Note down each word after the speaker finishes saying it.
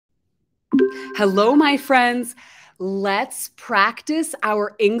Hello, my friends. Let's practice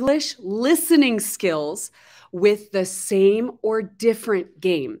our English listening skills with the same or different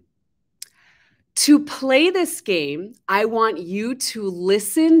game. To play this game, I want you to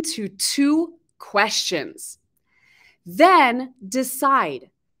listen to two questions. Then decide,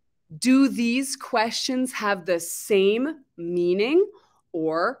 do these questions have the same meaning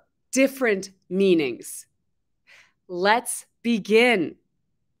or different meanings? Let's begin.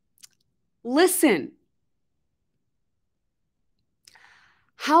 Listen.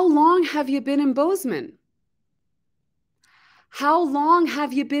 How long have you been in Bozeman? How long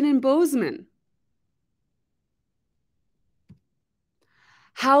have you been in Bozeman?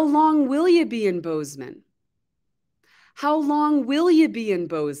 How long will you be in Bozeman? How long will you be in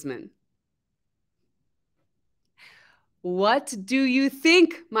Bozeman? What do you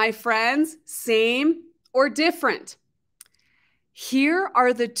think, my friends? Same or different? Here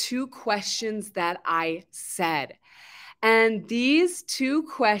are the two questions that I said. And these two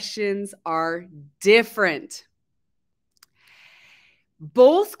questions are different.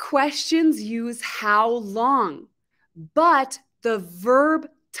 Both questions use how long, but the verb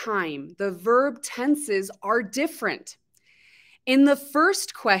time, the verb tenses are different. In the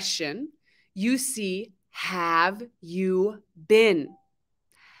first question, you see, have you been?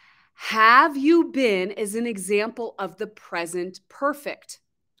 Have you been is an example of the present perfect.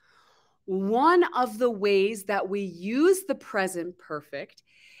 One of the ways that we use the present perfect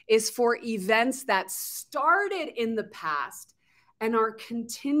is for events that started in the past and are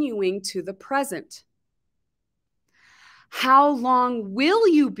continuing to the present. How long will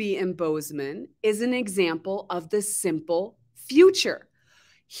you be in Bozeman is an example of the simple future.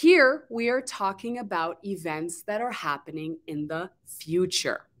 Here we are talking about events that are happening in the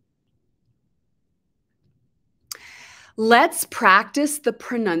future. Let's practice the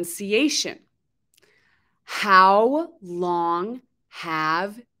pronunciation. How long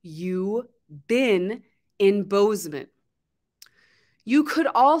have you been in Bozeman? You could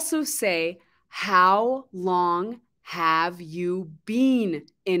also say, how long have you been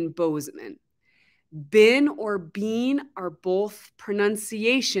in Bozeman? Been or been are both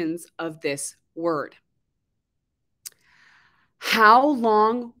pronunciations of this word. How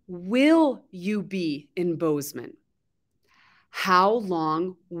long will you be in Bozeman? How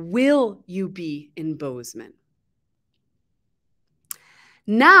long will you be in Bozeman?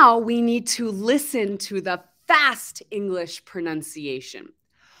 Now we need to listen to the fast English pronunciation.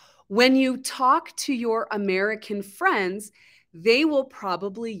 When you talk to your American friends, they will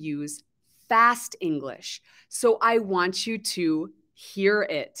probably use fast English. So I want you to hear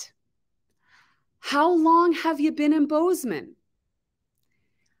it. How long have you been in Bozeman?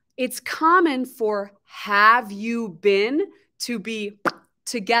 It's common for have you been to be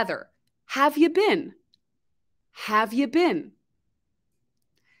together. Have you been? Have you been?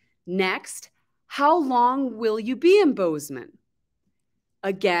 Next, how long will you be in Bozeman?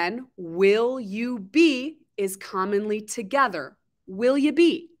 Again, will you be is commonly together. Will you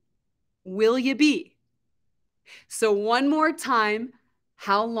be? Will you be? So one more time,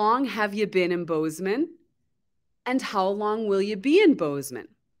 how long have you been in Bozeman? And how long will you be in Bozeman?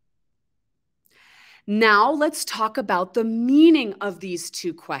 Now let's talk about the meaning of these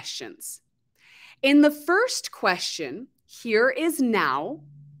two questions. In the first question, here is now,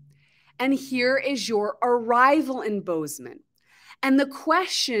 and here is your arrival in Bozeman. And the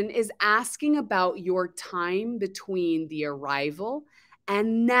question is asking about your time between the arrival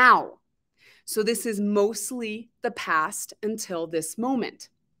and now. So this is mostly the past until this moment.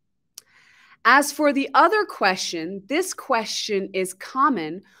 As for the other question, this question is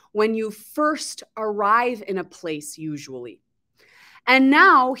common when you first arrive in a place usually. And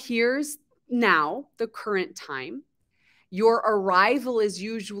now here's now, the current time. Your arrival is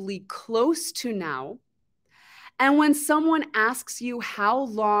usually close to now. And when someone asks you, how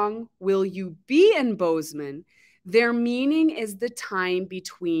long will you be in Bozeman, their meaning is the time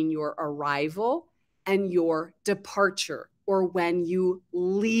between your arrival and your departure, or when you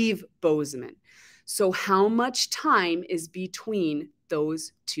leave Bozeman. So how much time is between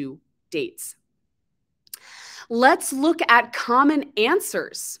those two dates? Let's look at common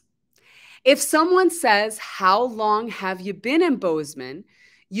answers. If someone says, how long have you been in Bozeman?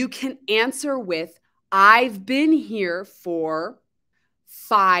 You can answer with, I've been here for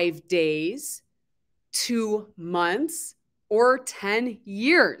 5 days, 2 months, or 10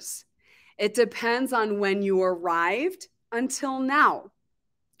 years. It depends on when you arrived until now.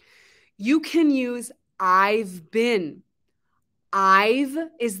 You can use I've been. I've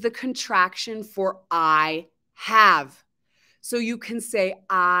is the contraction for I have. So you can say,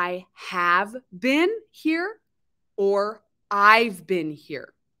 I have been here or I've been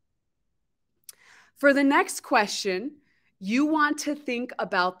here. For the next question, you want to think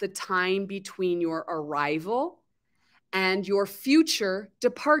about the time between your arrival and your future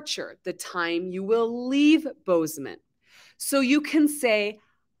departure, the time you will leave Bozeman. So you can say,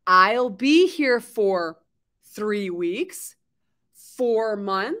 I'll be here for 3 weeks, 4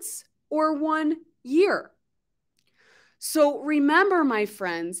 months, or 1 year. So remember, my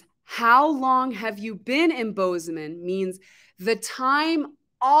friends, how long have you been in Bozeman means the time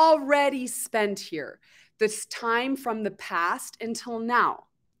already spent here, this time from the past until now.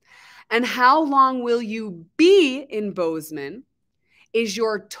 And how long will you be in Bozeman is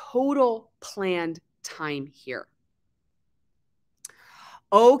your total planned time here.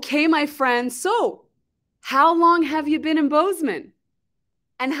 Okay, my friends, so how long have you been in Bozeman?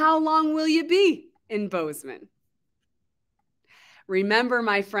 And how long will you be in Bozeman? Remember,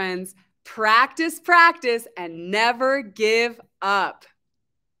 my friends, practice, practice, and never give up.